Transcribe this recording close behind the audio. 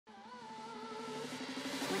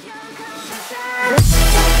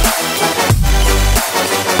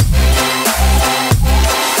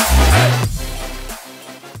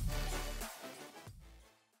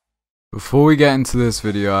Before we get into this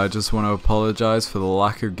video, I just want to apologize for the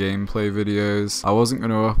lack of gameplay videos. I wasn't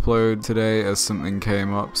going to upload today as something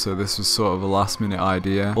came up, so this was sort of a last minute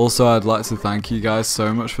idea. Also, I'd like to thank you guys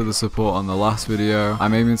so much for the support on the last video.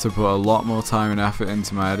 I'm aiming to put a lot more time and effort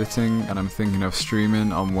into my editing, and I'm thinking of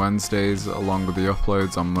streaming on Wednesdays along with the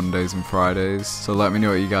uploads on Mondays and Fridays. So let me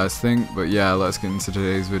know what you guys think, but yeah, let's get into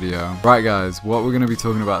today's video. Right guys, what we're going to be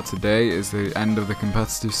talking about today is the end of the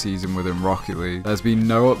competitive season within Rocket League. There's been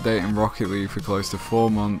no update in Rocket League for close to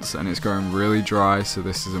 4 months and it's going really dry, so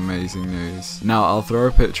this is amazing news. Now I'll throw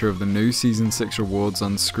a picture of the new season 6 rewards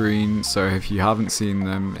on screen, so if you haven't seen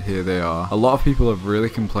them, here they are. A lot of people have really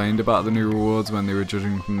complained about the new rewards when they were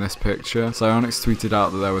judging from this picture. Psyonix tweeted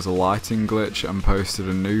out that there was a lighting glitch and posted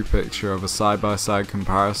a new picture of a side-by-side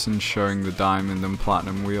comparison showing the diamond and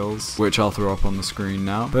platinum wheels, which I'll throw up on the screen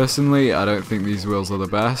now. Personally, I don't think these wheels are the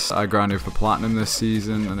best. I grinded for platinum this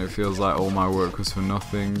season and it feels like all my work was for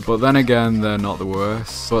nothing, but then again, they're not the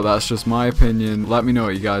worst. But that's just my opinion. Let me know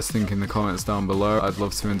what you guys think in the comments down below. I'd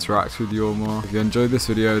love to interact with you all more. If you enjoyed this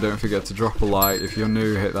video, don't forget to drop a like. If you're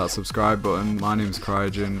new, hit that subscribe button. My name's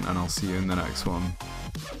Cryogen and I'll see you in the next one.